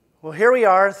Well, here we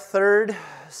are, third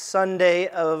Sunday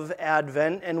of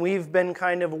Advent, and we've been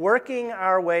kind of working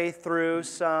our way through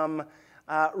some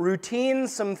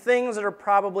routines, some things that are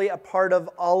probably a part of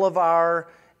all of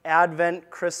our Advent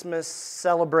Christmas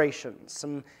celebrations,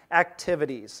 some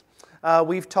activities.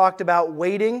 We've talked about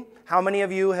waiting. How many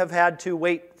of you have had to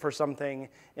wait for something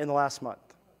in the last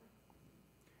month?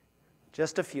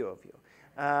 Just a few of you.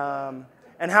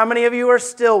 And how many of you are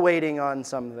still waiting on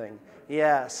something?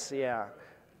 Yes, yeah.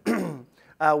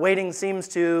 Waiting seems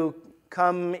to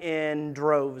come in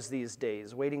droves these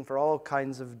days, waiting for all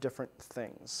kinds of different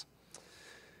things.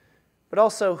 But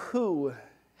also, who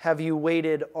have you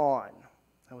waited on?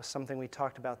 That was something we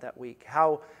talked about that week.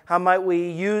 How might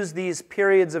we use these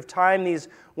periods of time,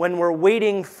 when we're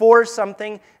waiting for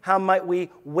something, how might we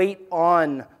wait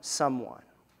on someone?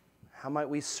 How might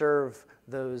we serve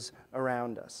those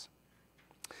around us?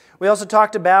 We also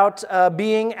talked about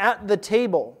being at the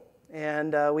table.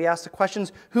 And we asked the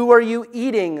questions, who are you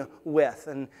eating with?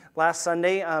 And last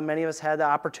Sunday, many of us had the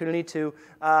opportunity to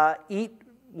eat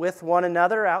with one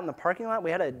another out in the parking lot.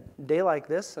 We had a day like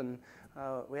this, and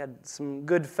we had some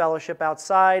good fellowship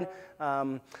outside.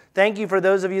 Thank you for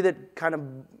those of you that kind of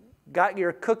got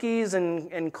your cookies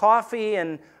and coffee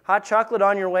and hot chocolate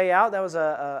on your way out. That was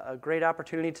a great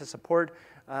opportunity to support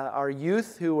our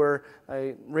youth who were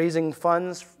raising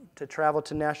funds to travel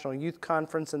to National Youth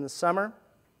Conference in the summer.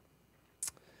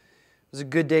 It was a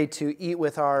good day to eat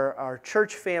with our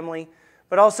church family,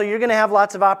 but also you're going to have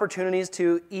lots of opportunities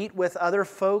to eat with other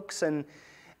folks and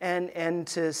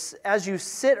to, as you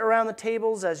sit around the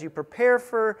tables, as you prepare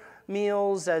for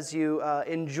meals, as you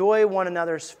enjoy one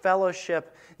another's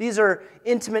fellowship. These are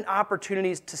intimate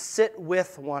opportunities to sit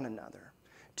with one another,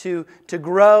 to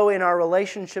grow in our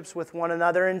relationships with one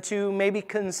another, and to maybe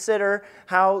consider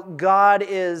how God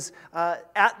is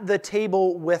at the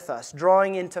table with us,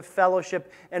 drawing into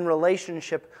fellowship and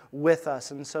relationship with us.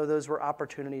 And so those were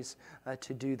opportunities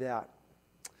to do that.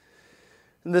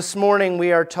 This morning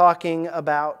we are talking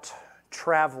about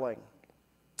traveling.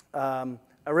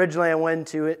 Originally I wanted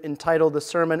to entitle the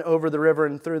sermon Over the River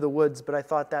and Through the Woods, but I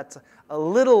thought that's a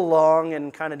little long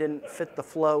and kind of didn't fit the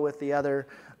flow with the other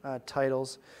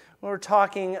titles. We're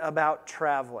talking about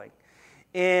traveling.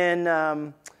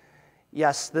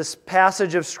 Yes, this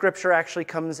passage of Scripture actually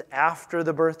comes after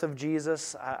the birth of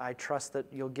Jesus. I trust that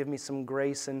you'll give me some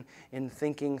grace in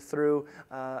thinking through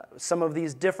some of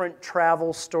these different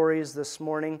travel stories this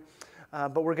morning.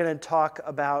 But we're going to talk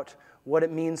about what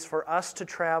it means for us to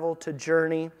travel, to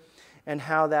journey, and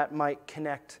how that might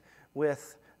connect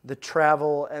with the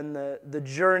travel and the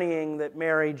journeying that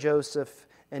Mary, Joseph,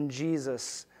 and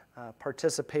Jesus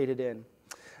participated in.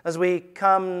 As we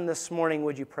come this morning,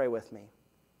 would you pray with me?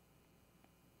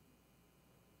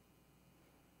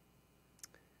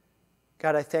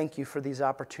 God, I thank you for these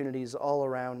opportunities all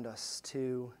around us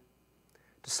to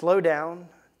slow down,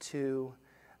 to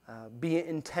be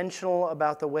intentional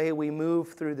about the way we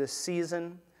move through this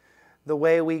season, the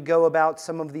way we go about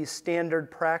some of these standard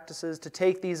practices, to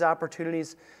take these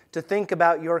opportunities to think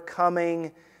about your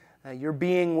coming, your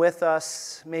being with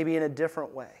us, maybe in a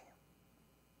different way.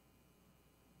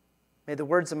 May the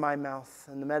words of my mouth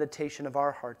and the meditation of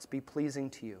our hearts be pleasing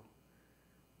to you.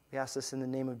 We ask this in the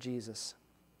name of Jesus.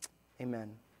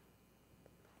 Amen.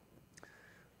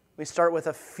 We start with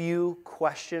a few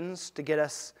questions to get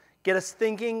us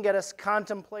thinking, get us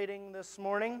contemplating this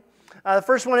morning. The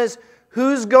first one is,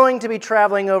 who's going to be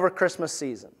traveling over Christmas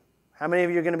season? How many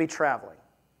of you are going to be traveling?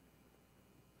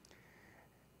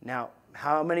 Now,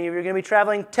 how many of you are going to be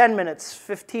traveling 10 minutes,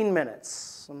 15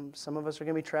 minutes? Some of us are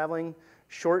going to be traveling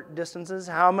short distances.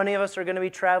 How many of us are going to be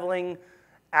traveling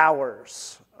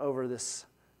hours over this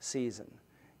season?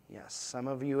 Yes, some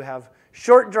of you have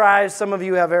short drives, some of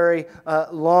you have very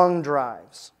long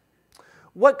drives.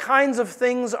 What kinds of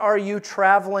things are you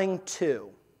traveling to?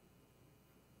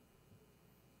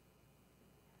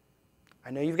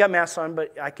 I know you've got masks on,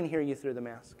 but I can hear you through the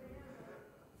mask.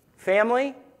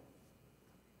 Family?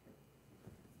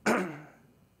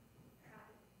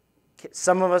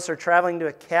 Some of us are traveling to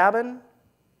a cabin.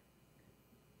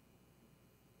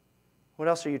 What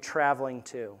else are you traveling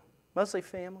to? Mostly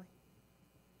family.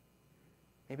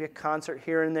 Maybe a concert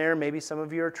here and there. Maybe some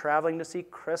of you are traveling to see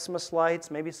Christmas lights.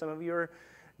 Maybe some of you are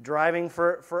driving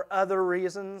for other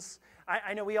reasons.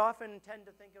 I know we often tend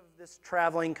to think of this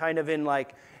traveling kind of in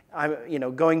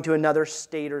going to another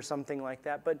state or something like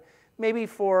that. But maybe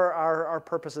for our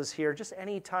purposes here, just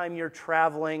any time you're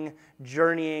traveling,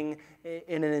 journeying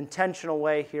in an intentional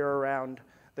way here around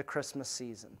the Christmas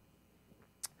season.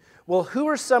 Well, who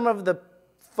are some of the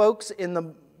folks in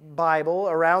the Bible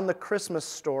around the Christmas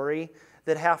story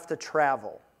that have to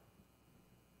travel?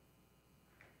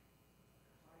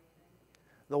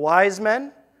 The wise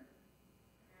men?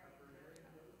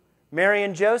 Mary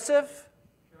and Joseph?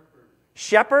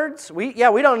 Shepherds? We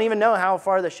don't even know how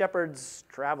far the shepherds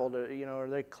traveled. Are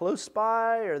they close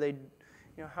by? Are they,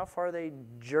 how far are they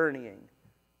journeying?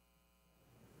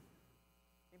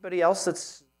 Anybody else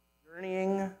that's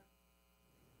journeying?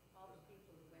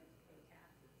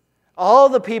 All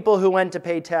the people who went to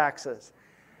pay taxes.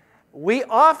 We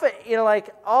often,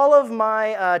 like all of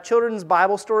my children's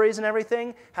Bible stories and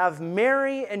everything have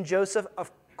Mary and Joseph.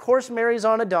 Of course, Mary's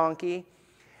on a donkey,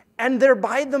 and they're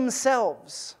by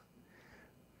themselves.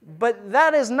 But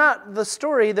that is not the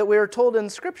story that we are told in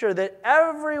Scripture, that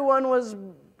everyone was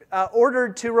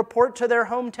ordered to report to their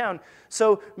hometown.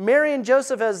 So Mary and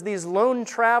Joseph as these lone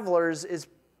travelers is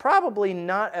probably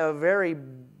not a very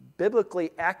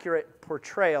biblically accurate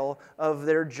portrayal of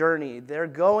their journey. They're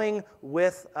going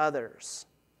with others.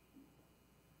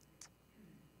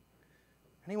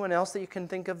 Anyone else that you can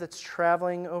think of that's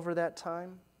traveling over that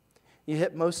time? You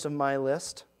hit most of my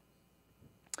list.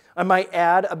 I might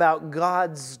add about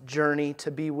God's journey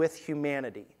to be with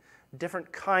humanity.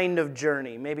 Different kind of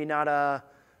journey. Maybe not a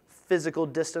physical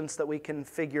distance that we can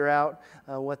figure out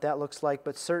what that looks like,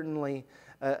 but certainly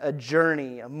a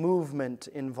journey, a movement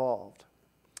involved.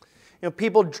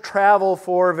 People travel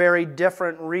for very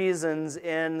different reasons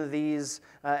in these,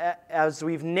 as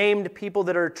we've named people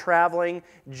that are traveling,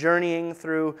 journeying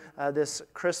through this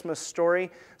Christmas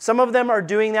story. Some of them are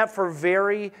doing that for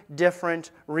very different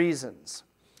reasons.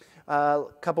 A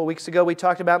couple weeks ago, we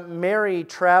talked about Mary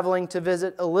traveling to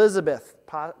visit Elizabeth,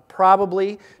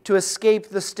 probably to escape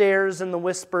the stares and the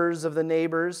whispers of the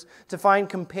neighbors, to find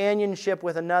companionship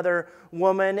with another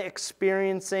woman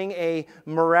experiencing a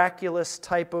miraculous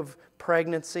type of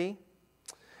pregnancy.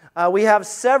 We have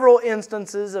several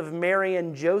instances of Mary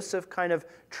and Joseph kind of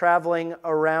traveling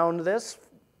around this.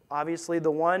 Obviously,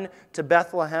 the one to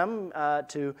Bethlehem,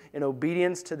 in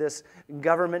obedience to this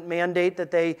government mandate that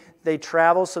they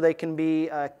travel so they can be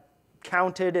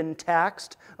counted and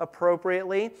taxed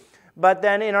appropriately. But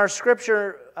then in our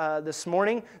scripture this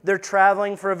morning, they're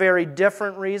traveling for a very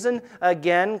different reason.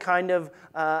 Again, kind of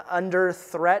under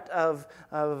threat of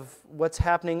what's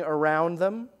happening around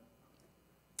them.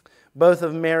 Both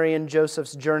of Mary and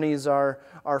Joseph's journeys are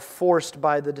forced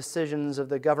by the decisions of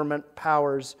the government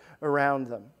powers around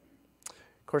them.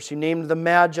 Of course, you named the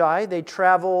Magi. They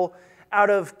travel out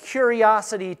of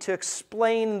curiosity to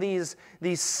explain these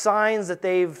signs that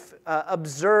they've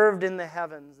observed in the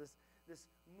heavens, this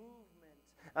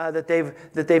movement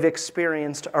that they've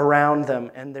experienced around them.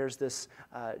 And there's this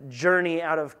journey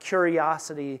out of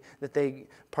curiosity that they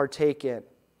partake in.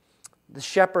 The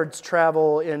shepherds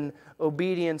travel in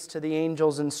obedience to the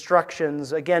angel's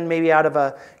instructions, again, maybe out of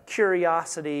a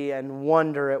curiosity and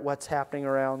wonder at what's happening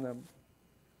around them.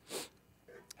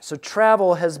 So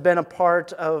travel has been a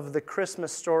part of the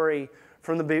Christmas story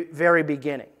from the very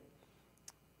beginning.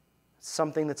 It's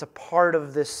something that's a part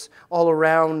of this, all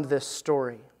around this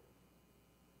story.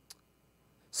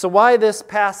 So why this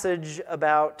passage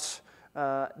about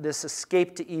this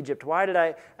escape to Egypt? Why did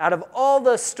I, out of all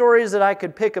the stories that I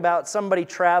could pick about somebody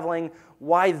traveling,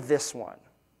 why this one?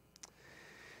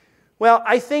 Well,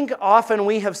 I think often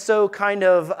we have so kind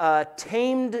of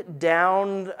tamed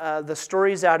down the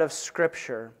stories out of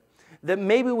Scripture that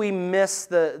maybe we miss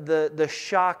the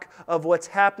shock of what's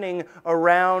happening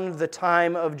around the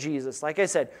time of Jesus. Like I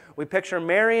said, we picture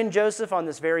Mary and Joseph on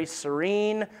this very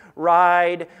serene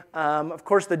ride. Of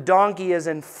course, the donkey is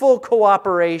in full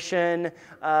cooperation.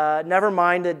 Never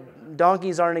mind that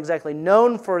donkeys aren't exactly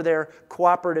known for their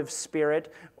cooperative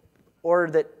spirit, or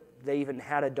that they even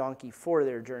had a donkey for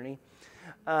their journey.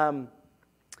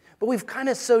 But we've kind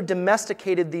of so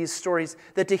domesticated these stories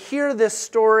that to hear this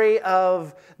story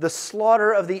of the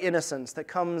slaughter of the innocents that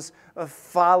comes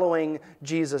following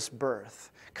Jesus'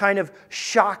 birth kind of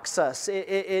shocks us.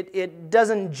 It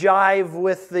doesn't jive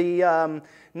with the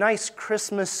nice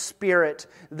Christmas spirit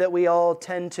that we all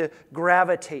tend to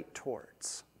gravitate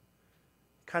towards.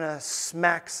 Kind of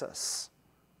smacks us.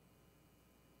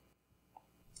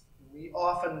 We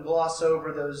often gloss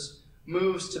over those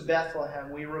moves to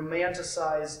Bethlehem. We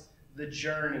romanticize the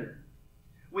journey.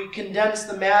 We condense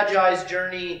the Magi's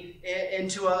journey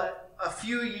into a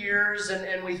few years,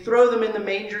 and we throw them in the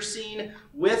manger scene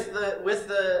with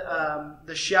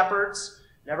the shepherds.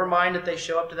 Never mind that they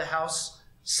show up to the house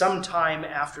sometime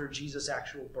after Jesus'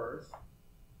 actual birth.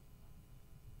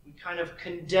 We kind of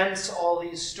condense all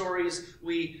these stories.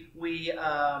 We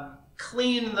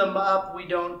clean them up. We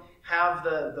don't have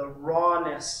the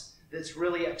rawness that's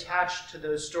really attached to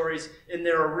those stories in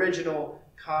their original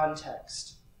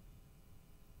context.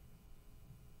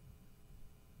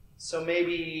 So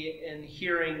maybe in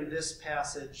hearing this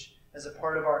passage as a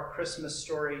part of our Christmas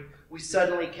story, we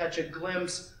suddenly catch a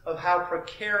glimpse of how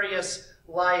precarious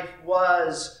life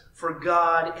was for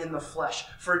God in the flesh,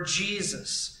 for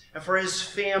Jesus, and for his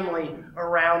family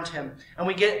around him. And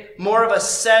we get more of a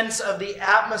sense of the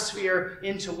atmosphere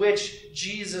into which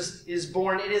Jesus is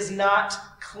born. It is not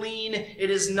clean. It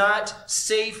is not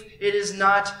safe. It is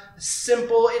not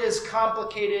simple. It is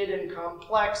complicated and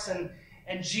complex, and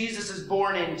Jesus is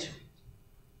born into it,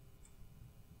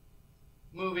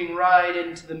 moving right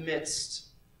into the midst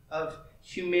of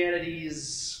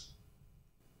humanity's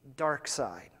dark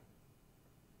side.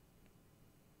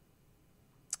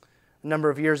 A number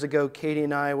of years ago, Katie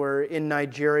and I were in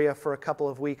Nigeria for a couple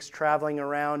of weeks traveling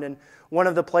around, and one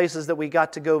of the places that we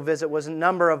got to go visit was a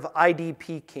number of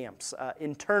IDP camps,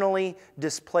 internally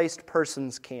displaced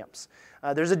persons camps.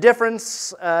 There's a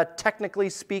difference, technically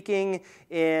speaking,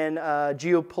 in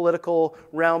geopolitical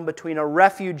realm between a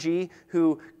refugee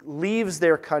who leaves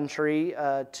their country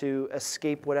to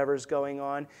escape whatever's going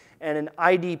on, and an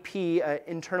IDP,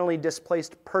 internally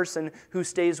displaced person who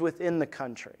stays within the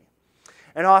country.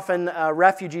 And often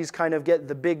refugees kind of get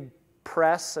the big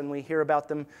press, and we hear about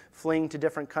them fleeing to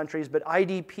different countries. But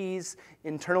IDPs,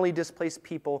 internally displaced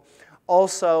people,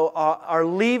 also are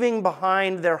leaving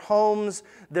behind their homes,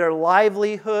 their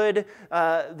livelihood,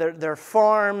 their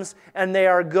farms, and they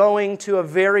are going to a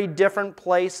very different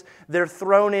place. They're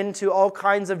thrown into all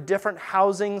kinds of different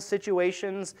housing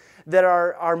situations that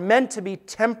are meant to be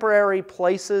temporary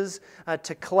places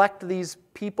to collect these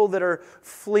people that are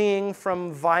fleeing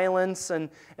from violence and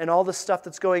all the stuff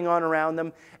that's going on around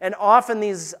them. And often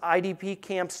these IDP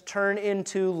camps turn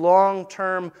into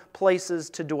long-term places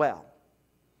to dwell.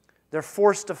 They're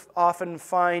forced to often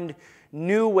find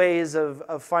new ways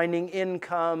of finding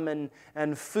income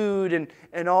and food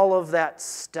and all of that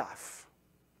stuff.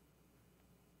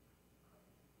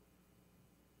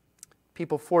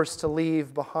 People forced to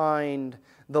leave behind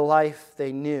the life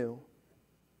they knew,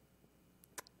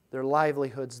 their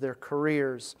livelihoods, their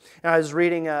careers. And I was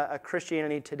reading a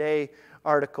Christianity Today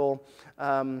article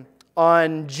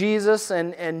on Jesus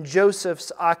and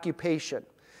Joseph's occupation.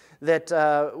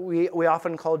 That we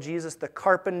often call Jesus the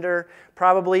carpenter.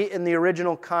 Probably in the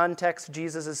original context,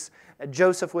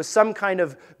 Joseph was some kind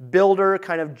of builder,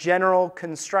 kind of general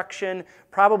construction,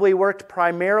 probably worked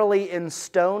primarily in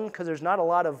stone because there's not a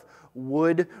lot of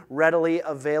wood readily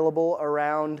available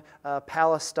around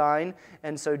Palestine.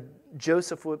 And so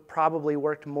Joseph would probably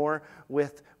worked more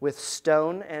with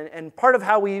stone. And part of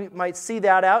how we might see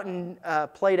that out and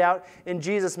played out in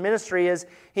Jesus' ministry is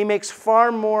he makes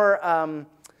far more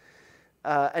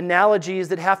analogies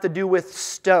that have to do with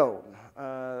stone,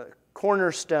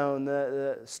 cornerstone,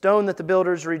 the stone that the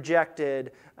builders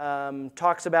rejected,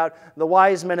 talks about the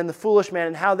wise men and the foolish men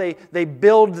and how they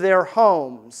build their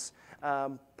homes,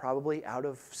 probably out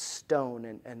of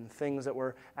stone and things that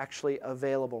were actually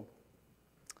available.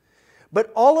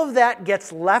 But all of that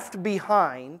gets left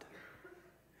behind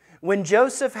when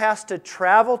Joseph has to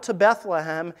travel to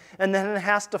Bethlehem and then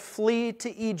has to flee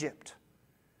to Egypt.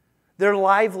 Their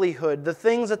livelihood, the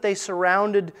things that they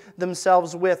surrounded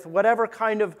themselves with, whatever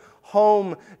kind of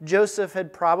home Joseph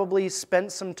had probably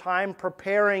spent some time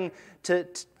preparing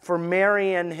for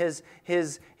Mary and his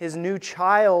new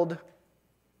child,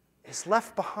 is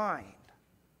left behind.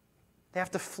 They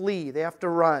have to flee. They have to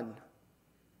run.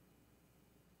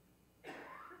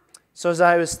 So as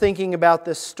I was thinking about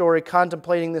this story,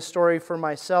 contemplating this story for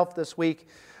myself this week,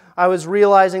 I was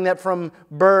realizing that from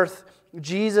birth,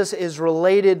 Jesus is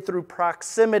related through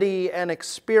proximity and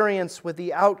experience with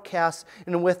the outcasts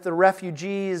and with the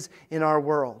refugees in our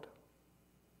world.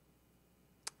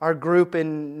 Our group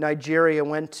in Nigeria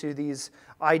went to these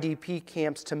IDP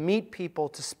camps to meet people,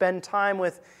 to spend time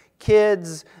with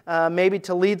kids, maybe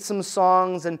to lead some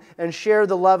songs and share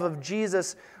the love of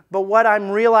Jesus. But what I'm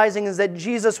realizing is that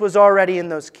Jesus was already in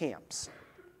those camps.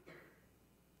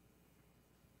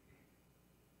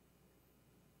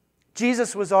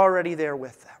 Jesus was already there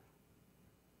with them.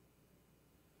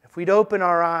 If we'd open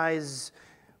our eyes,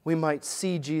 we might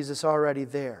see Jesus already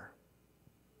there.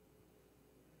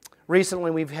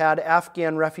 Recently, we've had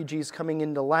Afghan refugees coming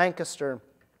into Lancaster,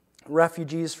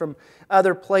 refugees from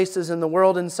other places in the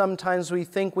world, and sometimes we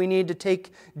think we need to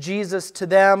take Jesus to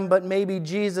them, but maybe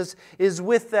Jesus is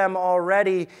with them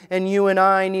already, and you and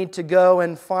I need to go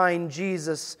and find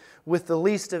Jesus with the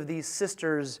least of these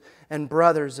sisters and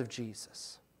brothers of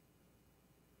Jesus.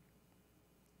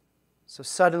 So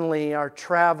suddenly our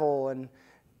travel and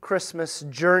Christmas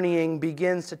journeying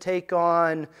begins to take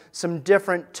on some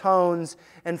different tones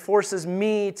and forces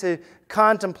me to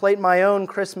contemplate my own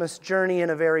Christmas journey in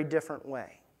a very different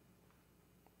way.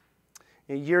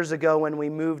 Years ago when we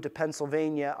moved to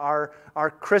Pennsylvania, our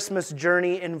Christmas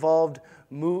journey involved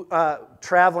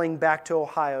traveling back to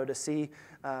Ohio to see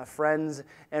friends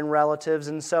and relatives.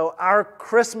 And so our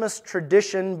Christmas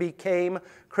tradition became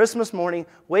Christmas morning,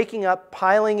 waking up,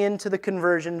 piling into the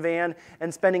conversion van,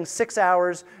 and spending 6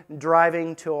 hours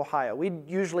driving to Ohio. We'd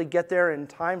usually get there in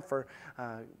time for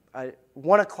a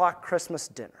 1 o'clock Christmas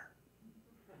dinner.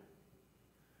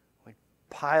 We'd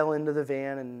pile into the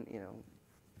van, and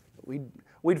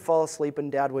we'd fall asleep, and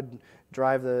Dad would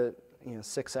drive the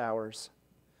 6 hours.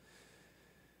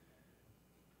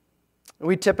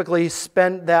 We typically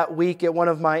spent that week at one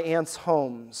of my aunt's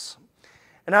homes.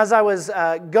 And as I was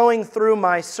going through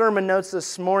my sermon notes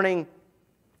this morning,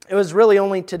 it was really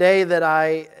only today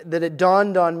that it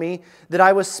dawned on me that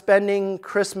I was spending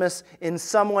Christmas in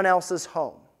someone else's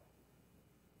home,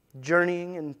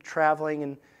 journeying and traveling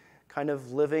and kind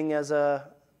of living as a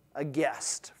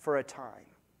guest for a time.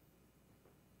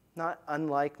 Not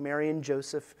unlike Mary and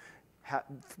Joseph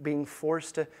being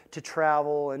forced to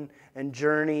travel and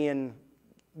journey and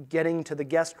getting to the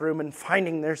guest room and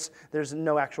finding there's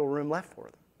no actual room left for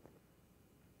them.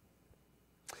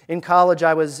 In college,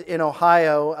 I was in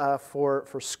Ohio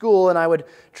for school, and I would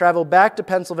travel back to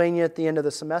Pennsylvania at the end of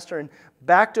the semester and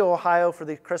back to Ohio for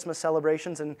the Christmas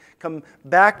celebrations and come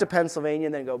back to Pennsylvania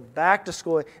and then go back to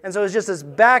school. And so it was just this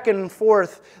back and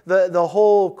forth the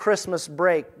whole Christmas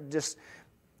break, just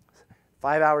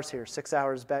 5 hours here, 6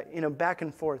 hours back, back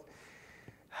and forth.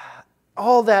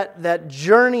 All that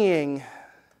journeying,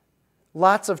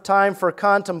 lots of time for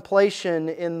contemplation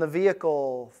in the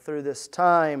vehicle through this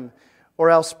time, or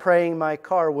else praying my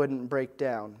car wouldn't break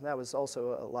down. That was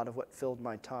also a lot of what filled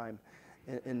my time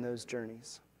in those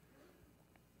journeys.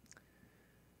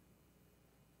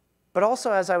 But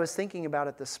also, as I was thinking about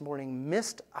it this morning,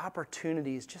 missed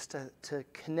opportunities just to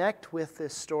connect with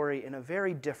this story in a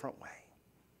very different way.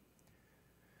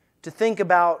 To think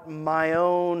about my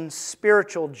own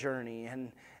spiritual journey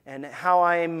and how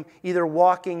I'm either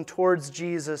walking towards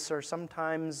Jesus or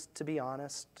sometimes, to be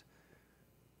honest,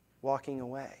 walking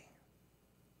away.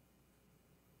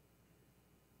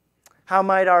 How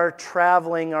might our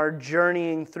traveling, our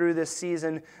journeying through this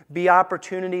season be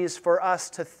opportunities for us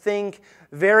to think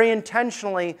very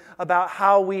intentionally about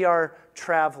how we are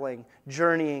traveling,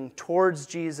 journeying towards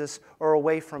Jesus or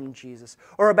away from Jesus,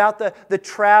 or about the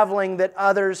traveling that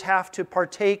others have to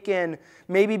partake in,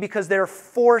 maybe because they're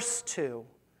forced to,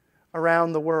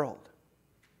 around the world.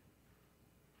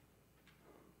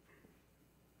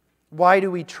 Why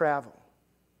do we travel?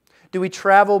 Do we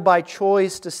travel by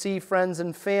choice to see friends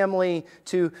and family,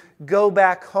 to go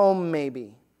back home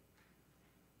maybe?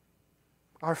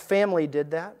 Our family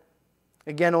did that.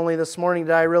 Again, only this morning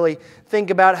did I really think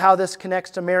about how this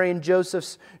connects to Mary and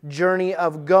Joseph's journey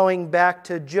of going back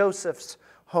to Joseph's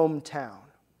hometown.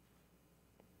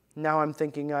 Now I'm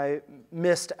thinking I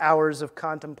missed hours of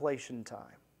contemplation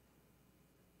time.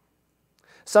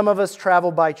 Some of us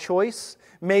travel by choice.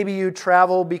 Maybe you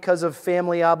travel because of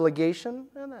family obligation,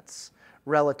 and that's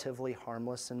relatively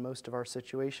harmless in most of our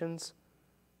situations.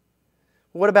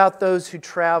 What about those whose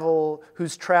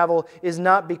travel is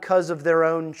not because of their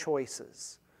own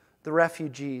choices? The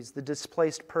refugees, the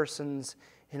displaced persons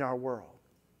in our world.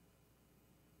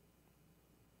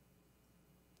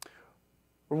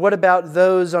 Or what about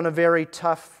those on a very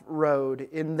tough road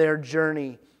in their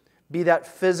journey, be that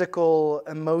physical,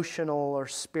 emotional, or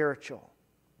spiritual?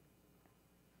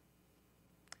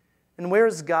 And where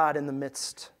is God in the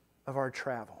midst of our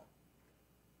travel?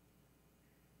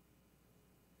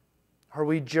 Are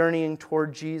we journeying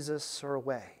toward Jesus or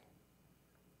away?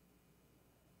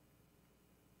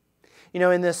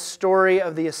 In this story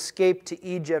of the escape to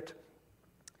Egypt,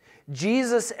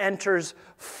 Jesus enters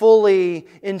fully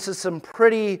into some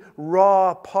pretty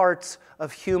raw parts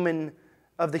of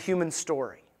the human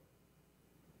story.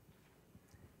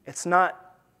 It's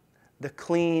not the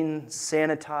clean,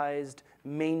 sanitized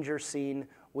manger scene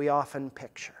we often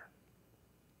picture.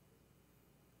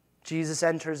 Jesus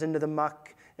enters into the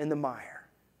muck and the mire,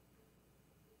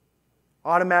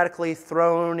 automatically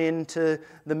thrown into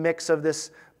the mix of this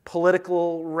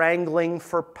political wrangling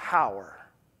for power,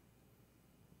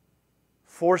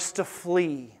 forced to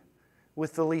flee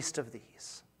with the least of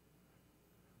these,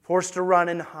 forced to run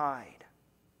and hide.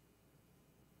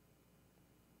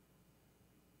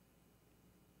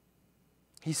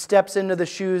 He steps into the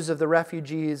shoes of the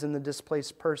refugees and the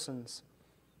displaced persons,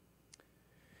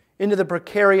 into the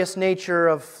precarious nature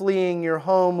of fleeing your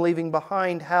home, leaving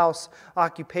behind house,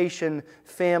 occupation,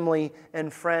 family,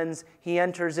 and friends. He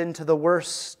enters into the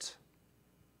worst.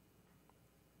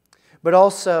 but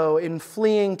also in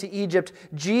fleeing to Egypt,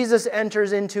 Jesus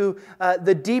enters into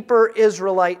the deeper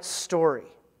Israelite story.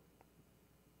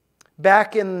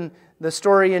 Back in the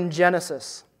story in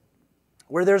Genesis,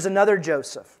 where there's another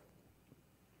Joseph.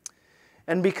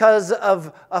 And because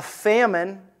of a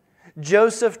famine,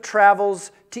 Joseph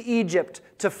travels to Egypt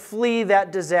to flee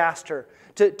that disaster,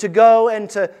 to go and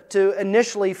to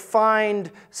initially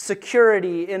find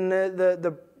security in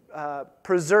the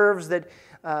preserves that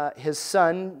his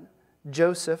son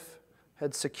Joseph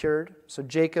had secured. So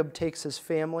Jacob takes his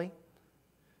family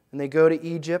and they go to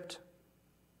Egypt.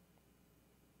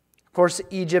 Of course,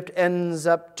 Egypt ends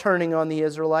up turning on the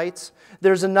Israelites.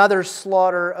 There's another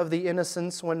slaughter of the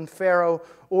innocents when Pharaoh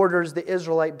orders the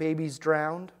Israelite babies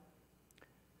drowned.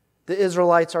 The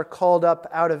Israelites are called up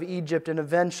out of Egypt and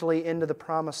eventually into the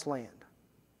Promised Land.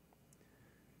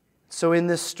 So in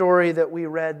this story that we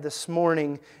read this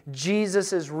morning,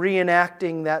 Jesus is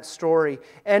reenacting that story,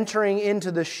 entering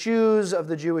into the shoes of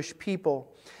the Jewish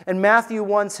people. And Matthew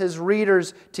wants his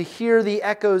readers to hear the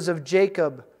echoes of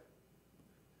Jacob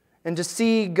and to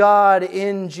see God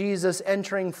in Jesus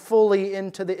entering fully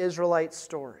into the Israelite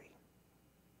story.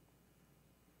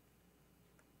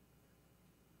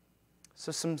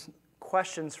 So some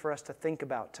questions for us to think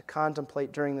about, to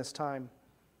contemplate during this time.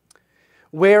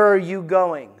 Where are you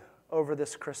going over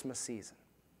this Christmas season?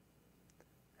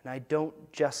 And I don't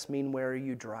just mean where are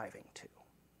you driving to.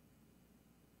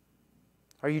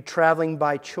 Are you traveling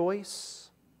by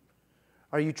choice?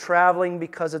 Are you traveling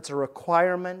because it's a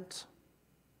requirement?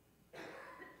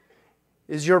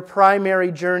 Is your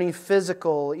primary journey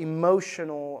physical,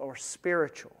 emotional, or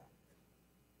spiritual?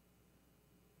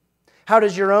 How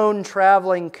does your own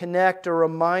traveling connect or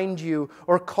remind you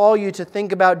or call you to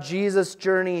think about Jesus'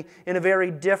 journey in a very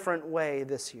different way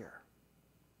this year?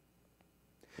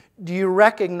 Do you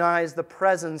recognize the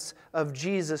presence of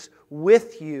Jesus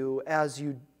with you as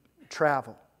you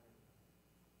travel?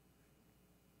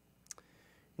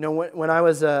 You know, when I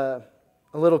was a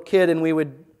little kid and we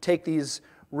would take these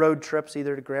road trips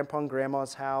either to Grandpa and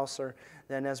Grandma's house or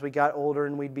then as we got older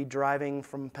and we'd be driving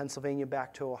from Pennsylvania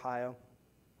back to Ohio,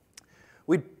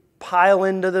 we'd pile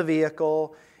into the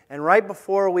vehicle, and right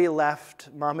before we left,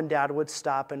 Mom and Dad would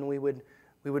stop and we would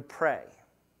pray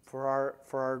for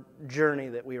our journey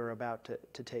that we were about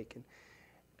to take.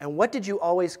 And what did you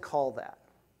always call that?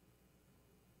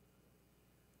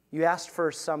 You asked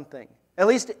for something. At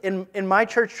least in my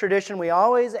church tradition, we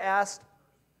always asked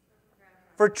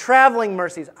for traveling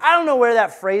mercies. I don't know where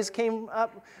that phrase came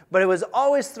up, but it was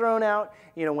always thrown out.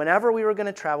 You know, whenever we were going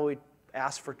to travel, we'd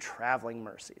ask for traveling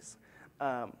mercies.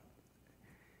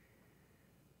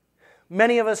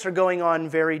 Many of us are going on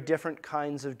very different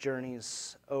kinds of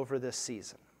journeys over this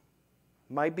season.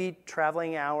 Might be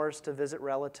traveling hours to visit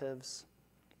relatives.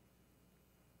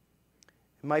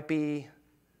 It might be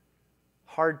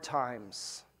hard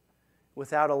times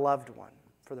without a loved one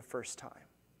for the first time.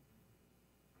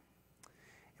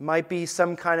 It might be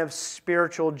some kind of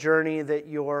spiritual journey that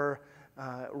you're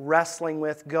wrestling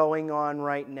with going on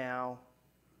right now.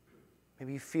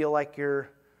 Maybe you feel like you're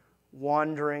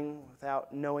wandering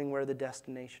without knowing where the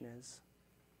destination is.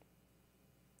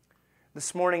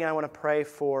 This morning I want to pray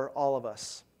for all of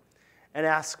us and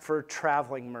ask for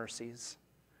traveling mercies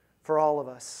for all of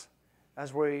us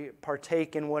as we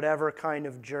partake in whatever kind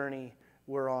of journey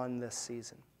we're on this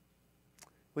season.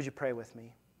 Would you pray with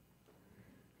me?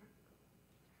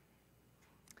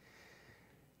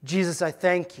 Jesus, I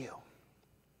thank you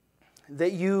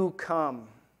that you come,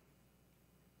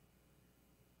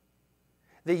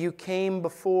 that you came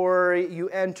before you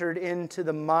entered into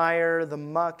the mire, the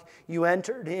muck. You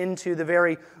entered into the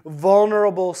very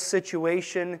vulnerable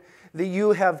situation, that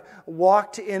you have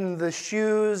walked in the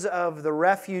shoes of the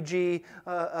refugee,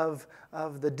 of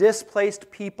the displaced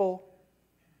people.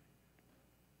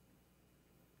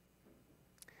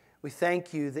 We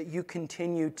thank you that you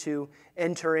continue to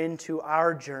enter into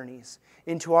our journeys,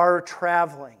 into our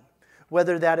traveling,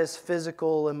 whether that is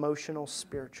physical, emotional,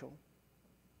 spiritual.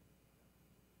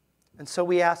 And so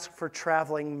we ask for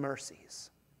traveling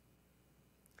mercies,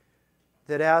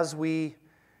 that as we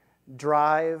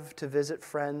drive to visit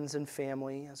friends and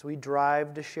family, as we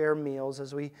drive to share meals,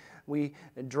 as we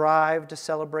drive to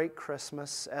celebrate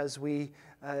Christmas, as we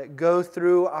go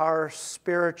through our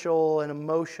spiritual and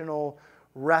emotional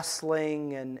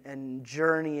wrestling and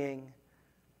journeying,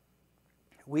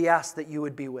 we ask that you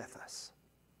would be with us.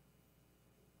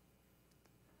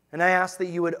 And I ask that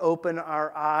you would open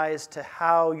our eyes to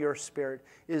how your Spirit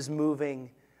is moving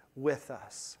with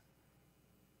us.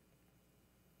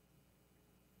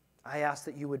 I ask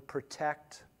that you would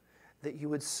protect, that you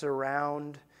would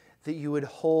surround, that you would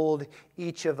hold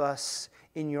each of us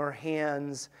in your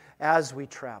hands as we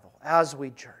travel, as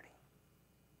we journey.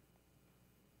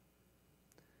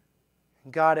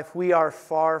 God, if we are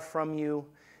far from you,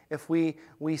 if we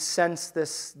sense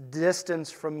this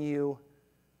distance from you,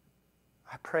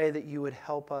 I pray that you would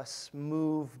help us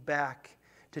move back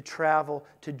to travel,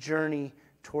 to journey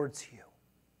towards you,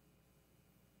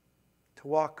 to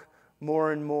walk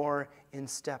more and more in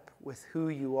step with who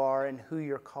you are and who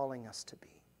you're calling us to be.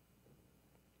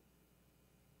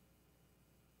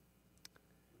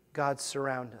 God,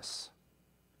 surround us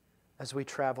as we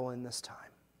travel in this time.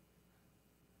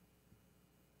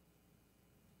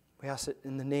 We ask it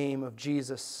in the name of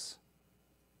Jesus.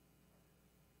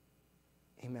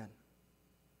 Amen.